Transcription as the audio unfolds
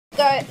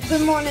guys.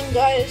 Good morning,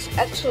 guys.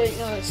 Actually,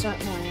 no, it's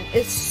not morning.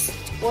 It's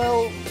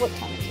 12. What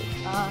time is it?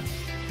 Hold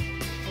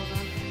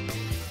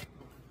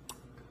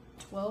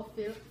on.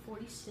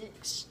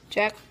 12:46.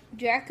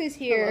 Jack is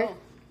here, Hello.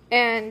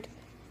 and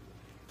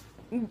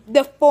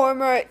the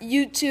former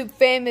YouTube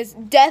famous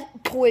Death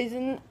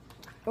Poison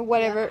or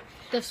whatever.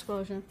 Yeah.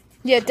 Explosion.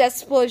 Yeah, Death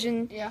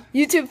Explosion. Yeah.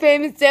 YouTube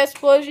famous Death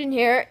Explosion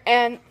here,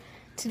 and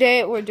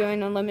today we're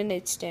doing a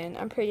lemonade stand.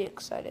 I'm pretty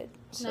excited.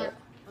 So. No.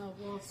 Oh,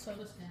 well,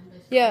 soda stand,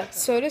 basically. Yeah,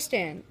 soda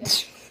stand.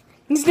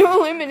 There's no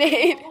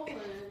lemonade.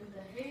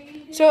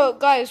 So,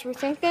 guys, we're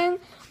thinking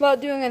about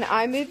doing an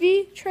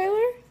iMovie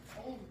trailer,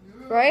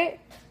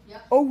 right? Yeah.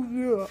 Oh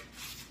yeah.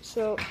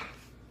 So,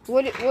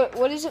 what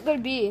is it gonna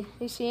be?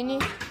 You see any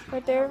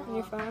right there on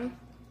your phone?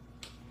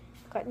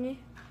 Got any?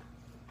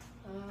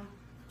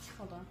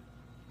 Hold on.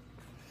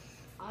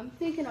 I'm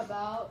thinking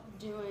about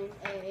doing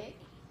a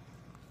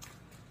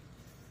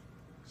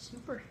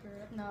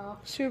superhero. No.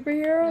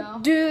 Superhero? No.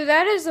 Dude,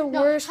 that is the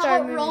worst How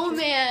iMovie. about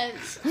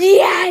romance?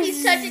 Yes.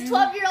 He's such a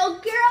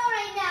 12-year-old girl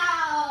right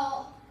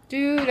now.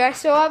 Dude, I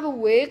still have a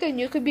wig, and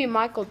you could be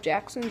Michael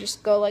Jackson.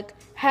 Just go like,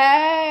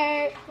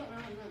 hey.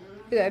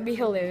 Dude, that'd be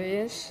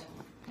hilarious.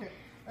 Here,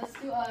 let's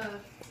do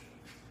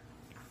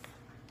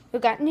You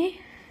got any?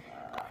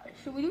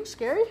 should we do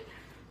scary?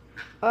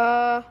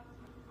 What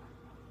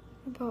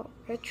about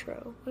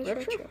retro? What is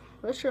retro?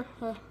 Retro.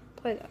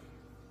 Play that.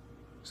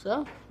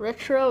 So,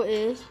 retro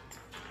is,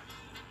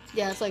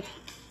 yeah, it's like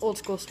old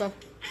school stuff.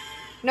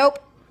 Nope.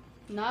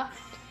 Nah.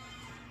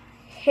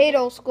 Hate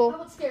old How school.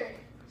 about scary?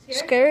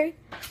 Scary?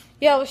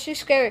 Yeah, let's do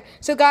scary.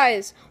 So,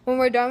 guys, when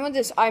we're done with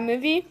this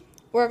iMovie,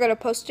 we're gonna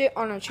post it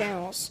on our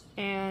channels,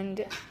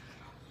 and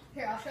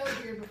Here, I'll show you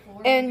here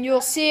before.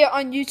 you'll see it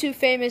on YouTube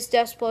famous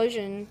Death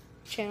Explosion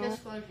channel.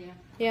 Explosion.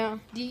 Yeah.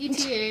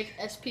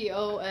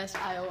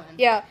 DETHSPOSION.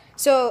 Yeah.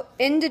 So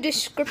in the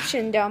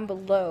description down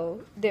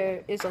below,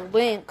 there is a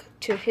link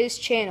to his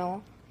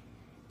channel,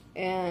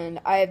 and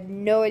I have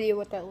no idea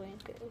what that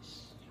link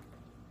is.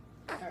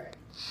 Alright.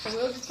 So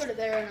we'll just put it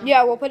there. And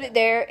Yeah, we'll put it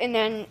there, and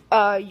then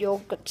you'll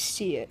get to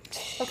see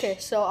it. Okay,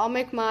 so I'll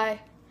make my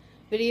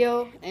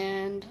video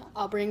and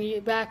I'll bring you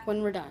back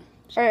when we're done.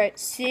 All right.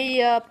 See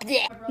ya.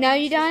 Now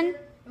you done?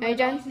 Are you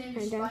done? My dog's name Are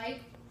is you done?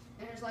 Spike,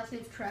 and his last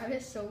name's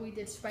Travis, so we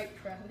did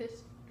Spike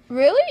Travis.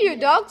 Really? Your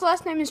dog's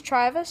last name is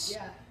Travis?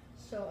 Yeah.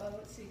 So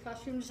let's see,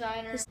 costume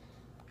designer.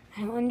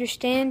 I don't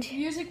understand.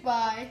 Music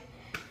by.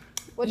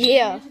 What's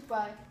Yeah. Music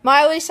by.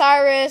 Miley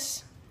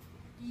Cyrus.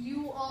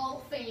 You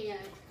all fam.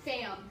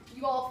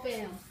 You all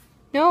fam.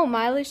 No,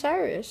 Miley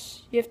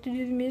Cyrus. You have to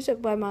do the music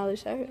by Miley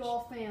Cyrus. You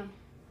all fam.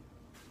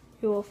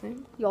 You all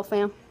fam? You all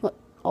fam. Look,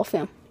 all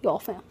fam. You all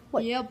fam.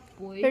 What? Yeah,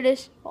 boy. Here it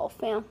is. All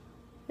fam.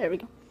 There we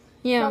go.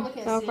 Yeah, Probably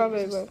can't that'll see it,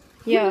 probably just- work.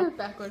 Yeah,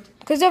 Backwards.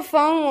 because the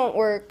phone won't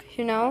work,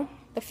 you know?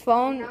 The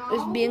phone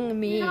is being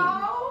mean.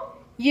 No.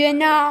 You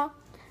know?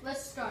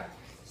 Let's start.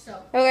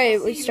 So. Okay,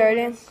 I'll we see you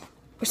started. when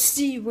We'll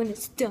see you when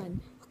it's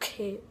done.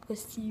 Okay, we'll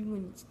see you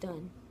when it's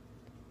done.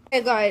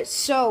 Hey guys,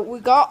 so we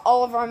got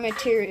all of our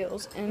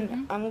materials,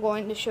 and I'm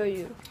going to show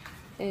you.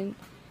 And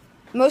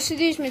most of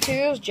these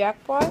materials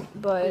Jack bought,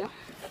 but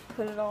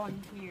put it all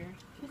in here.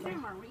 She's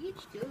in my reach,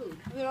 dude.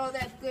 Look at all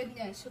that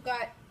goodness. We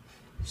got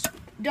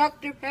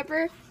Dr.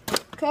 Pepper,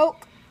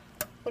 Coke.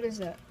 What is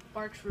that?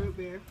 Barks root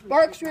beer.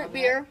 Barks root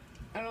beer.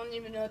 I don't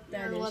even know what You're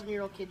that an is.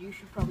 11-year-old kid. You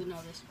should probably know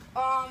this.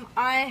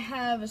 I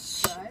have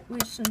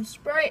some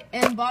Sprite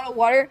and bottled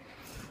water,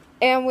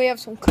 and we have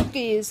some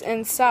cookies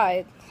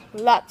inside.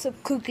 Lots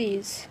of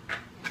cookies.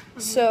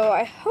 So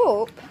I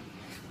hope,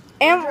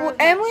 and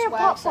we have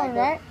popcorn,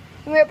 right?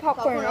 We have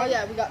popcorn, Oh right?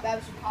 yeah, we got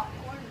some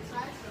popcorn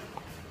inside.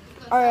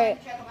 So All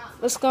right, check 'em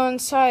out. let's go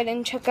inside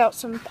and check out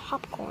some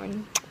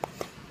popcorn.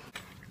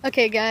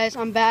 Okay, guys,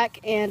 I'm back,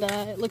 and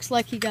it looks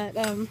like he got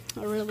a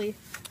really,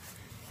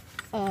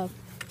 I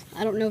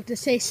don't know what to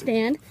say,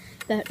 stand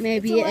that may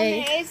be a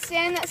lemonade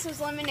stand that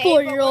says lemonade.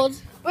 4-year-old.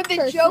 But the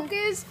person. joke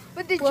is,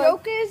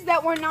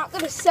 that we're not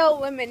gonna sell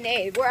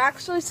lemonade. We're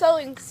actually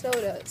selling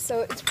soda,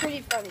 so it's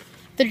pretty funny.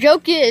 The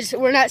joke is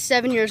we're not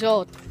 7 years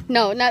old.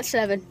 No, not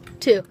 7.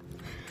 2.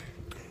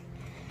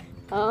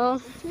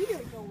 2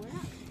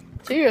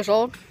 years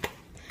old.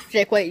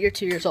 Jake, wait, you're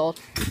 2 years old.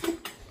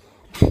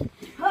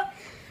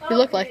 You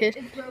look like it.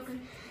 It's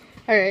broken.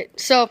 All right,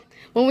 so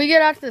when we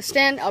get out to the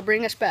stand, I'll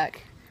bring us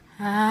back.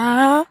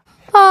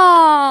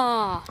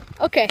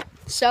 Okay,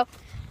 so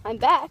I'm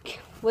back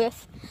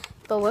with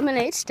the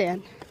lemonade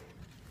stand.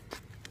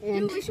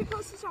 And Dude, we should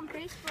post this on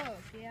Facebook.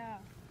 Yeah.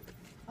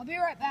 I'll be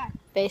right back.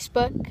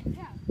 Facebook.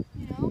 Yeah.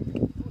 You know,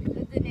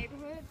 the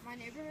neighborhood, my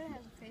neighborhood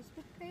has a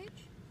Facebook page.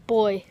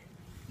 Boy,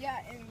 Yeah,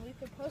 and we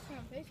could post it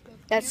on Facebook.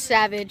 that's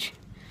savage.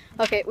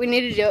 Okay, we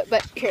need to do it,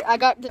 but here, I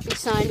got to be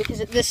signed because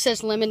this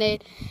says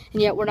lemonade,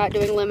 and yet we're not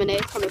doing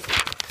lemonade. Let me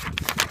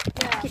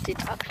get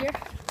it up here.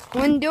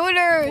 $1.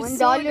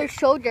 $1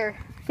 shoulder.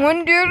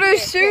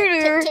 $1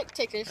 shooter.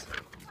 Take this.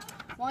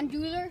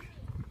 $1.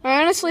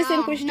 I honestly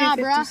think we should Nah,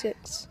 do bruh.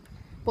 56.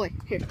 Boy,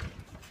 here.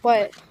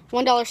 What?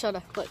 $1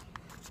 soda. Look.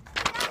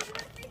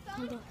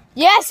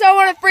 Yes, I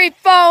want a free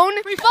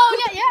phone. Free phone?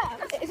 Yeah.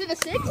 Is it a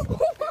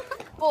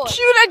boy.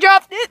 Shoot, I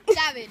dropped it.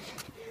 Savage.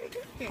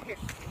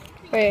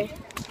 Wait,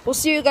 we'll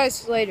see you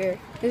guys later.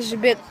 This is a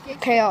bit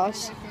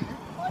chaos.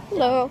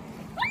 Hello.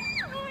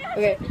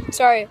 Okay,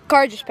 sorry,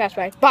 car just passed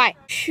by. Bye.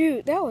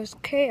 Shoot, that was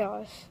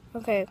chaos.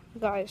 Okay,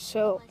 guys,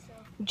 so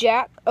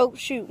Jack. Oh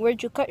shoot,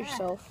 where'd you cut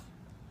yourself?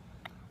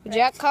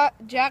 Jack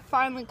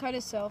finally cut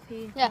himself.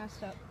 He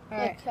messed up. All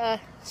right. Like,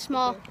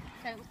 small.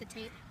 Cut it with the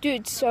tape.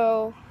 Dude,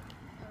 so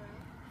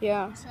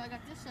yeah. So I got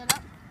this set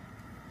up.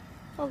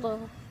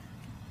 Hello.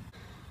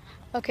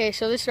 Okay,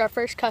 so this is our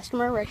first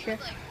customer right here.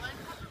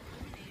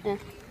 Yeah.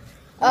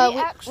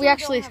 We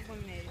actually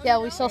yeah,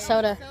 we sell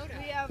soda.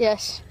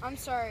 Yes. I'm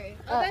sorry.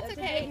 That's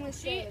okay.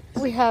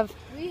 We have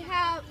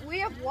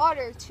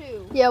water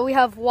too. Yeah, we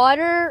have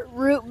water,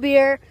 root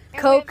beer,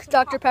 And Coke, we have some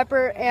Dr.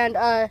 Pepper,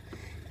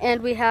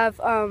 and we have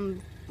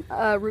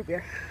root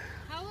beer.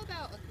 How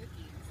about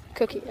a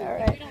Cookie. All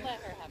right. We don't let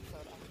her have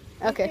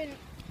soda. Okay.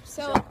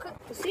 So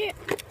see,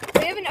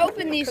 we haven't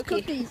opened these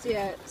cookies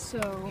yet.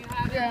 So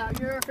Yeah,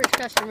 you're our first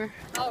customer.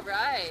 All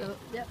right. So,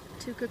 yep,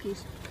 2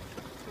 cookies.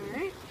 all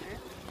right.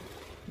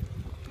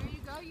 Here you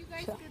go, you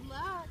guys. So- Good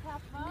luck.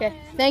 Have fun. Okay.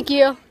 Thank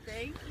you.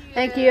 Thank you.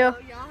 Thank you. Y'all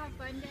have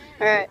fun day.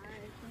 All right.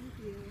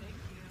 Thank you.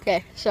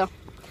 Okay. So,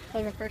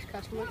 that's our first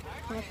customer.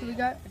 How much do we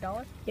got?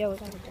 $1? Yeah, we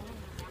got it done.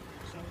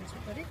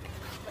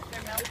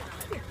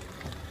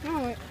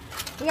 No, wait.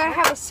 We gotta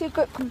have a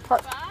secret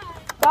compartment.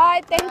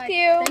 Bye. Thank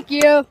you. Thank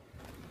you.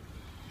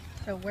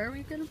 So where are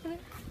we gonna put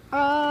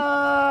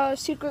it?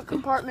 Secret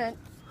compartment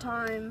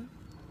time.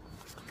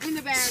 In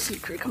the bag.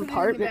 Secret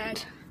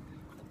compartment.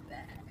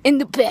 In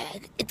the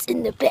bag. It's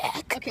in the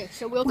bag. Okay,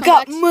 so we'll We come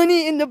got back.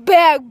 money in the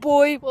bag,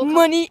 boy. We'll come-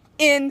 Money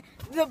in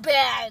the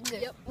bag.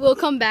 Yep. We'll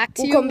come back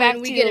to We'll you come back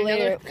when we to get you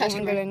another later.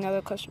 customer. When we get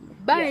another customer.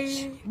 Bye.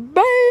 Yes.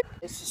 Bye.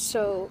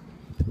 So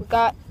we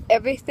got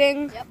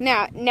everything.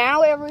 Yep.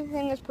 Now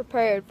everything is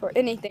prepared for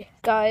anything.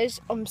 Guys,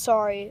 I'm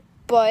sorry,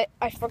 but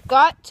I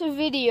forgot to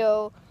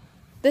video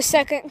the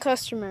second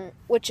customer,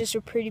 which is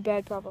a pretty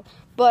bad problem.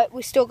 But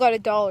we still got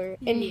 $1,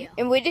 and Yeah.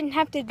 and we didn't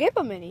have to give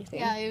him anything.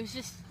 Yeah, it was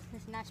just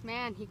this nice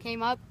man. He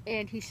came up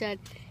and he said,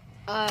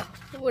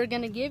 we're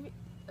gonna give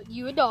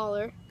you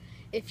 $1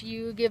 if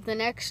you give the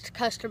next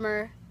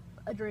customer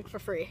a drink for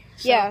free.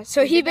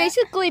 So we he did that.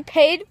 basically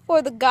paid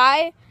for the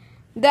guy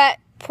that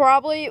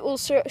probably will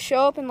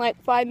show up in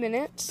like 5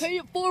 minutes. Pay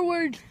it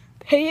forward.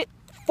 Pay it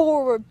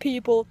forward,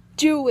 people.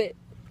 Do it.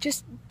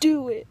 Just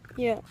do it.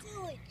 Yeah.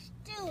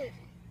 Do it.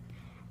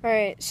 All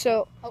right.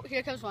 So Oh,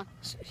 here comes one.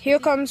 here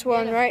comes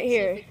one Get 'em. right See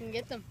here. if we can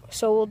get them.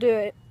 So we'll do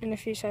it in a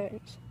few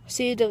seconds.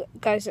 See you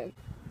guys then.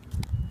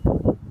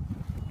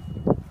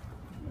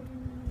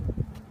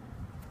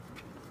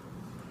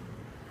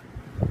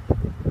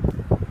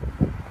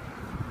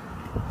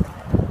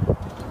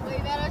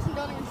 Wait, that doesn't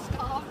don't even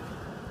stop.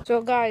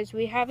 So guys,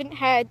 we haven't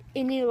had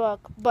any luck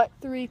but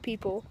 3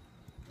 people.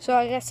 So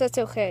I guess that's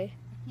okay.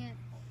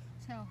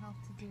 Tell how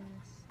to do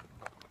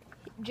this.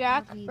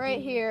 Jack, How do you right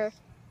do here,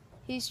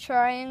 he's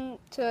trying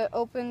to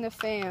open the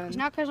fan. It's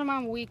not because I'm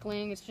a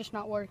weakling. It's just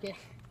not working.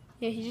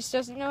 Yeah, he just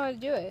doesn't know how to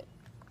do it.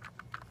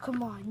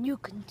 Come on, you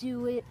can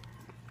do it.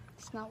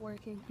 It's not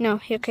working. No,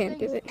 you can't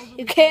do it.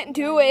 You can't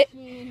do it.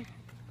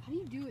 How do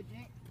you do it,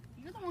 Jake?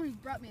 You're the one who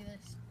brought me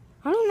this.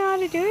 I don't know how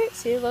to do it.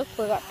 See, look,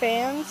 we got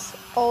fans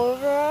all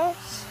over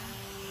us.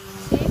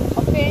 See,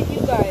 I'll fan you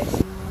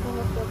guys.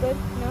 Wanna feel good?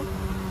 No?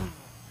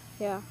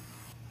 Yeah.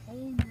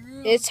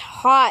 It's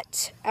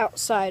hot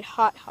outside.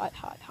 Hot, hot,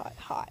 hot, hot,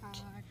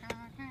 hot.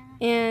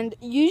 And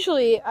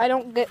usually I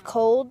don't get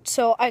cold,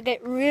 so I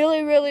get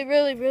really, really,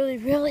 really, really,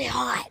 really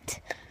hot.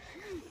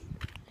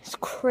 It's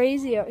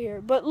crazy out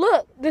here. But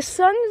look, the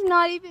sun is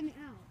not even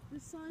out. The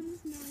sun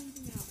is not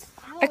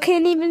even out. I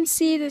can't even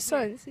see the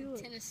sun. See,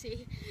 look.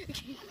 Tennessee.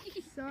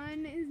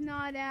 Sun is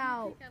not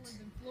out. I lived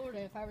in Florida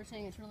if I were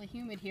saying it's really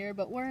humid here,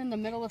 but we're in the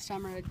middle of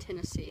summer in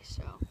Tennessee,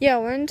 so. Yeah,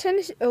 we're in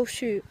Tennessee. Oh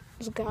shoot,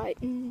 there's a guy.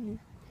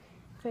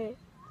 Wait,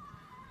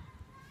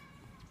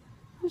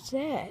 who's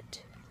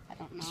that? I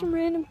don't know. Some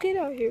random kid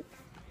out here.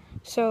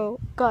 So,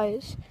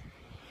 guys,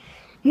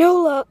 no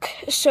luck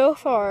so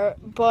far,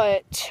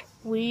 but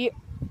we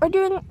are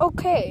doing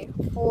okay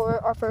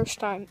for our first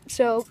time.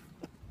 So,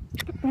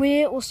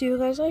 we will see you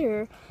guys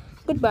later.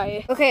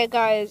 Goodbye. Okay,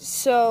 guys.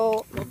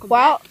 So,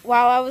 while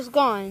I was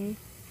gone,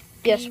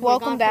 yes, We were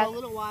welcome gone back. For a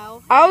little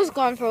while. I was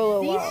gone for a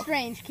little These while.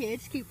 strange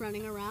kids keep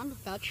running around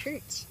without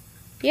shirts,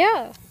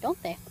 Yeah,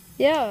 don't they?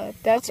 yeah.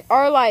 That's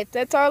our life.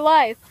 That's our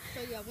life.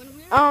 So yeah, when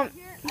we were out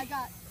here,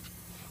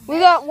 We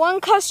got one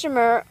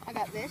customer. I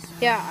got this.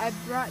 Yeah, I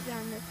brought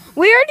down this.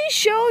 We already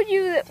showed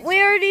you that.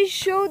 We already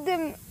showed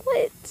them.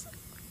 What?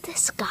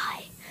 This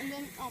guy.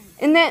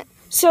 And then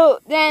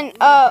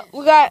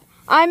we got.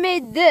 I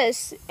made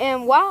this,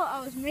 and while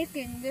I was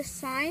making this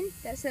sign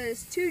that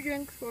says 2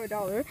 drinks for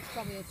 $1.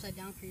 probably upside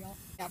down for y'all.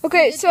 Yeah,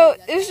 Okay, we did so tell you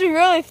that. this is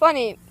really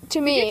funny to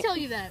We me. did tell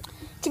you that.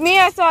 To me,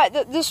 I thought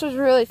that this was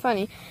really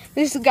funny.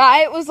 This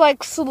guy was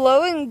like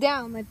slowing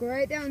down, like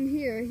right down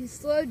here. He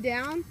slowed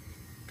down,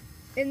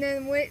 and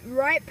then went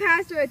right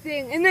past our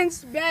thing, and then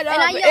sped up.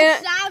 And I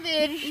yelled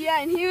savage.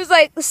 Yeah, and he was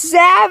like,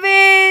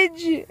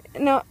 savage!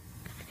 No,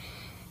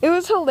 It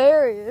was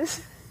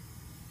hilarious.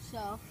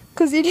 So.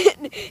 Cause he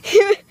didn't.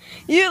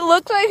 It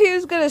looked like he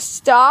was gonna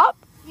stop,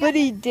 but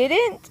he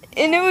didn't,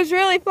 and it was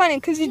really funny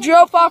because he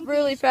drove off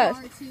really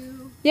fast.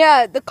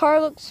 Yeah, the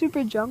car looked super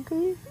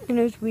junky, and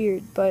it was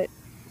weird, but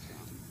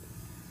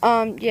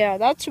yeah,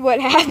 that's what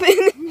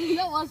happened.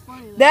 That was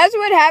funny. Though. That's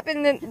what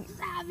happened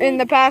in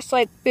the past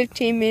like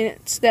 15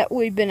 minutes that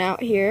we've been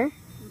out here.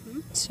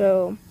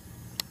 So,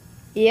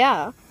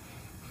 yeah.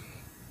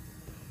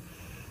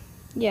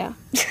 Yeah.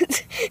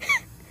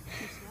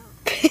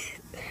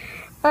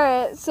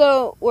 Alright,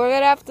 so we're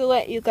gonna have to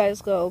let you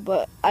guys go,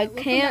 but I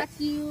can't.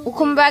 We'll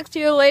come back to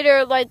you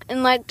later, like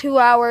in like 2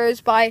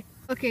 hours. Bye.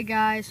 Okay,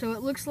 guys, so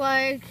it looks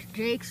like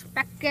Jake's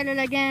back at it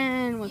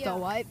again with the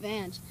white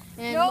Vans.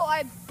 And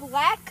I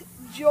black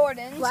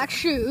Jordans. black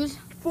shoes.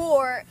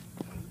 For.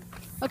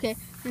 Okay,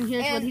 and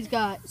here's what he's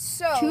got.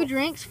 So 2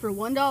 drinks for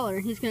 $1,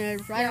 and he's gonna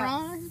ride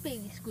around on his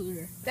baby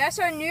scooter. that's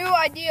our new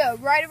idea.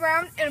 Ride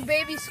around in a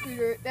baby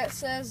scooter that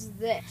says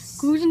this.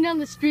 Cruising down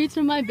the streets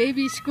on my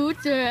baby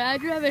scooter. I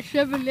drive a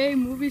Chevrolet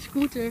movie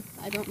scooter.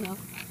 I don't know.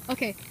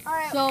 Okay,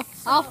 Alright, so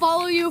I'll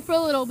follow you for a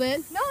little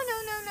bit. No.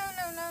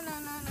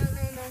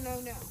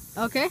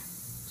 Okay,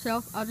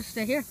 so I'll just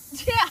stay here.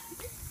 Yeah.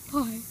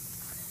 Bye.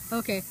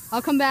 Okay,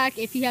 I'll come back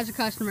if he has a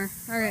customer.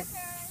 All right,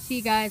 see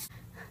you guys.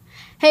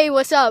 Hey,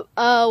 what's up?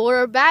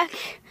 We're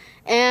back,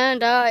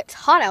 and it's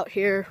hot out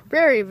here.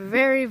 Very,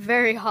 very,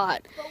 very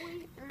hot. But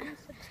we earned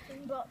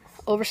 $16.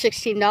 Over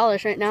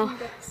 $16 right now.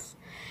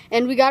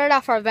 And we got it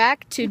off our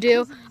back to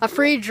do a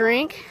free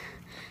drink.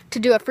 We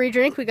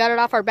got it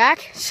off our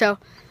back, so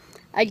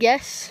I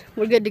guess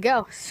we're good to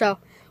go. So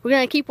we're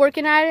gonna keep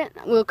working at it.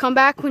 We'll come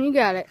back when you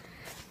got it.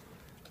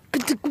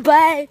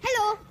 Bye.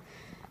 Hello.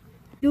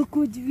 Look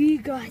what we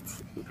got.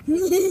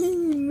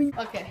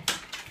 Okay.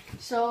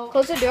 So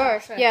Close the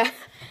door. Yeah.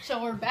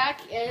 So we're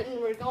back,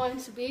 and we're going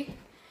to be.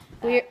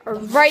 We are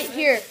right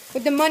here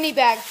with the money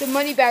bag. The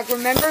money bag,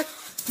 remember?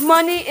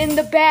 Money in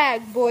the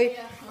bag, boy.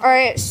 Yeah. All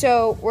right,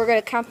 so we're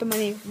gonna count the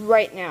money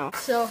right now.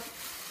 So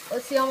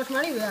let's see how much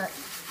money we got.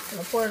 I'm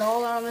gonna pour it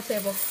all out on the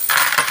table.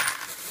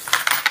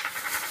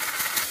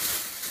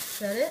 Is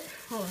that it?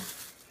 Hold on.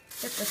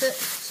 Yep, that's it.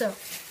 So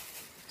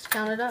let's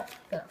count it up.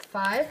 Got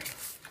 5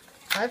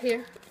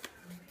 here,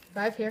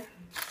 5 here.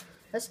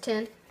 That's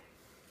 10,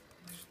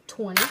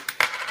 20,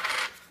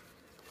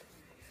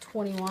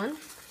 21,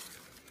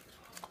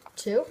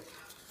 2,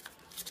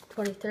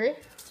 23,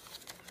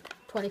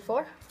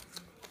 24,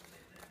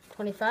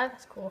 25,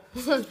 that's cool.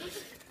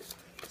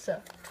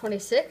 So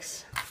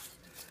 26,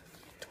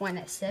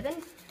 27,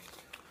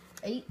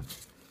 8,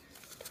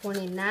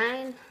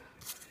 29,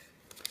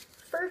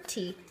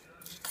 30,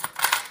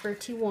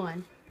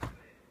 31.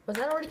 Was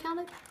that already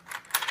counted?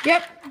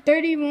 Yep,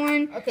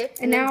 31. Okay.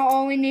 And now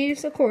all we need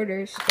is the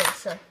quarters. Okay,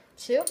 so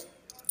 2,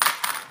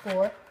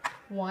 4,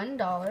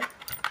 $1,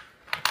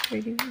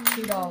 31.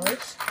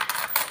 $2.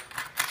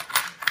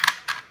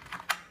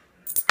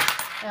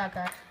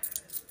 Okay.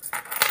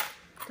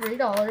 $3,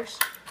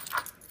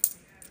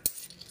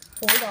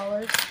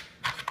 $4,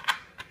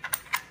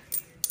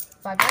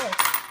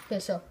 $5. Okay,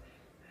 so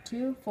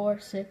 2, 4,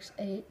 6,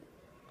 8.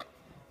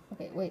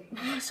 Okay, wait.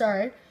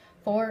 Sorry.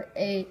 4,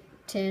 8,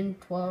 10,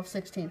 12,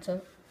 16.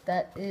 So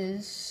that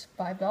is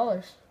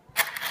 $5.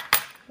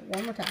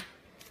 One more time.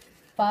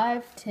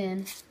 5,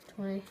 10,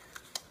 20.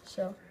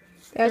 So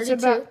That's 32,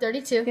 about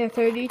 32. yeah,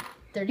 30.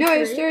 33. No,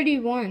 it's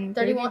 31.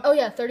 31. Oh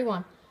yeah,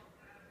 31.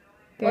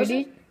 30.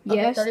 Okay,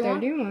 Yes, 31.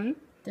 31.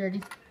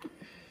 30.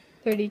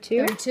 32.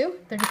 32,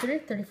 33,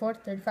 34,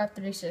 35,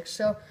 36.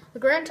 So the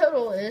grand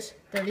total is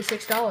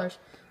 $36.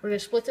 We're going to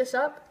split this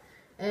up,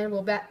 and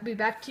we'll be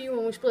back to you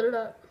when we split it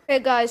up. Hey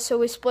guys, so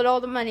we split all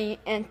the money,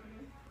 and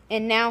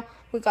now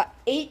we got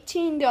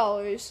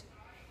 $18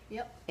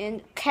 Yep.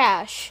 in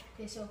cash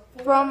Okay, so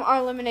from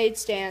our lemonade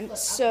stand. I'll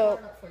So count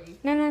it up for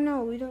you.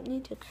 no, we don't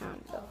need to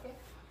count though. Okay.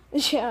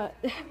 Yeah,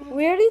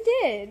 we already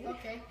did.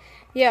 Okay.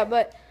 Yeah,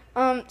 but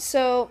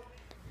so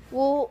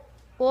we'll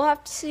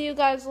have to see you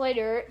guys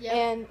later. Yeah.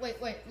 And wait.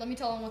 Let me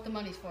tell them what the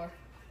money's for.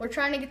 We're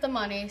trying to get the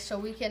money so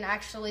we can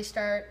actually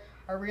start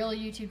a real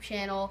YouTube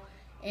channel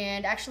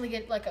and actually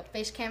get like a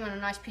face cam and a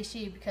nice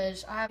PC,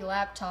 because I have a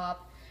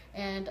laptop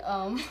and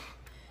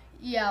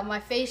yeah, my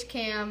face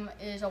cam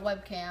is a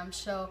webcam,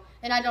 so,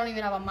 and I don't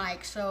even have a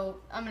mic, so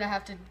I'm gonna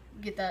have to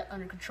get that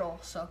under control.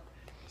 So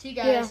see you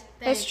guys. yeah, Thanks.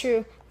 that's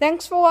true.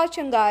 Thanks for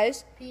watching,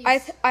 guys.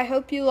 Peace. I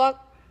hope you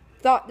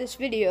thought this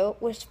video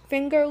was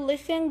finger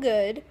licking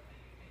good,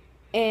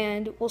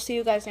 and we'll see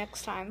you guys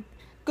next time.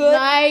 Good.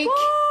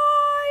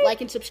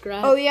 Like and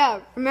subscribe. Oh yeah,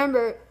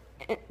 remember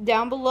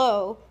down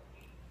below.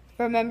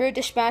 Remember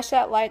to smash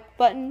that like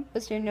button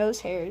with your nose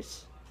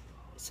hairs.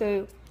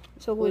 So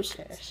Nose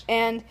hairs.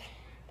 and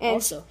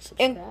Also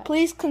and subscribe.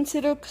 please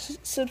consider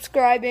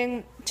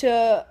subscribing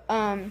to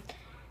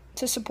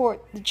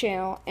support the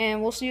channel.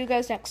 And we'll see you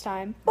guys next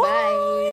time. Bye.